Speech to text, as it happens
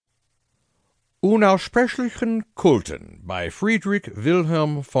Unaussprechlichen Kulten by Friedrich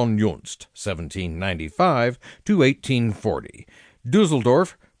Wilhelm von Junst, 1795 to 1840.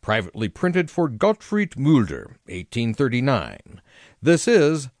 Düsseldorf, privately printed for Gottfried Mulder, 1839. This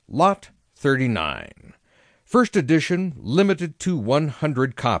is Lot 39. First edition, limited to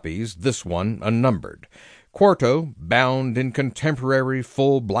 100 copies, this one unnumbered. Quarto, bound in contemporary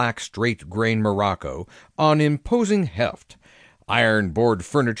full black straight-grain morocco, on imposing heft. Iron-board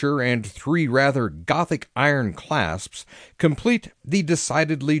furniture and 3 rather Gothic iron clasps complete the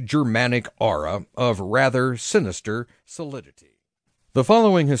decidedly Germanic aura of rather sinister solidity. The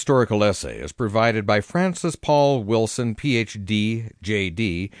following historical essay is provided by Francis Paul Wilson, Ph.D.,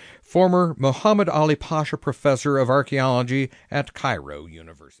 J.D., former Muhammad Ali Pasha Professor of Archaeology at Cairo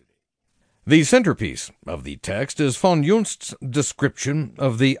University. The centerpiece of the text is von Junst's description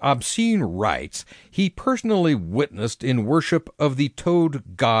of the obscene rites he personally witnessed in worship of the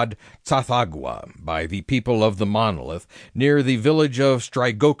toad god Tsathoggua by the people of the monolith near the village of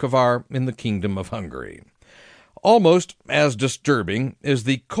Strygokovar in the Kingdom of Hungary. Almost as disturbing is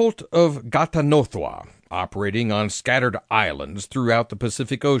the cult of Gatanothwa, operating on scattered islands throughout the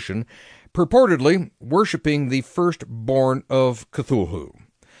Pacific Ocean, purportedly worshipping the firstborn of Cthulhu.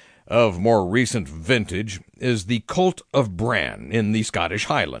 Of more recent vintage is the cult of Bran in the Scottish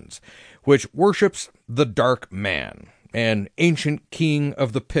Highlands, which worships the Dark Man, an ancient king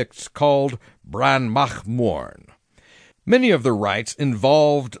of the Picts called Bran Mach Morn. Many of the rites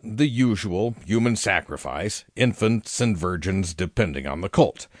involved the usual human sacrifice, infants and virgins depending on the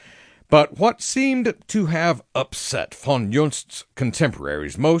cult. But what seemed to have upset von Junst's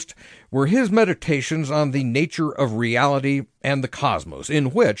contemporaries most were his meditations on the nature of reality and the cosmos,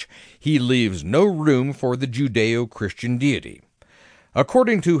 in which he leaves no room for the Judeo-Christian deity.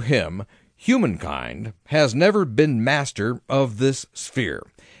 According to him, humankind has never been master of this sphere,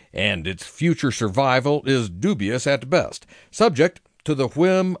 and its future survival is dubious at best, subject to the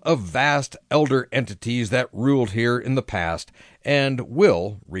whim of vast elder entities that ruled here in the past and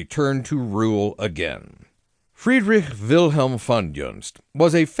will return to rule again. Friedrich Wilhelm von Junst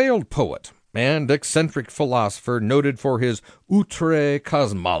was a failed poet and eccentric philosopher noted for his outre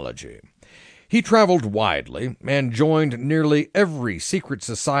cosmology. He traveled widely and joined nearly every secret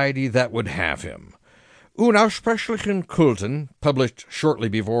society that would have him. Unaussprechlichen Kulten, published shortly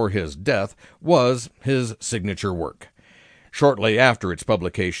before his death, was his signature work. Shortly after its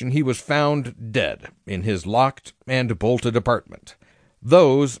publication, he was found dead in his locked and bolted apartment.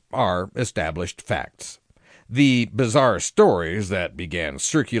 Those are established facts. The bizarre stories that began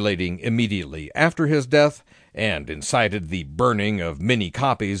circulating immediately after his death and incited the burning of many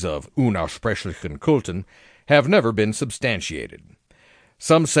copies of Unaussprechlichen Kulten have never been substantiated.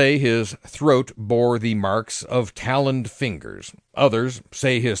 Some say his throat bore the marks of taloned fingers. Others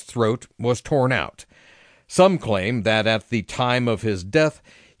say his throat was torn out. Some claim that at the time of his death,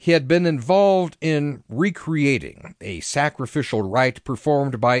 he had been involved in recreating a sacrificial rite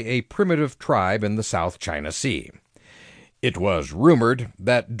performed by a primitive tribe in the South China Sea. It was rumored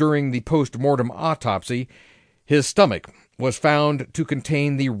that during the post-mortem autopsy, his stomach was found to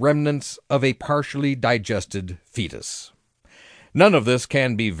contain the remnants of a partially digested fetus. None of this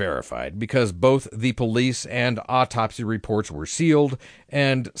can be verified because both the police and autopsy reports were sealed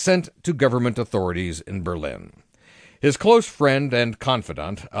and sent to government authorities in Berlin. His close friend and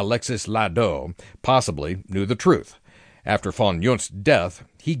confidant, Alexis Ladot, possibly knew the truth. After von Junst's death,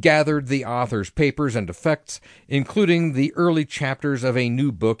 he gathered the author's papers and effects, including the early chapters of a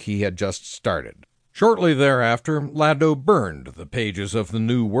new book he had just started. Shortly thereafter, Ladot burned the pages of the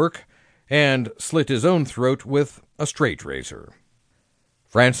new work and slit his own throat with a straight razor.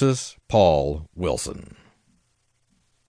 Francis Paul Wilson.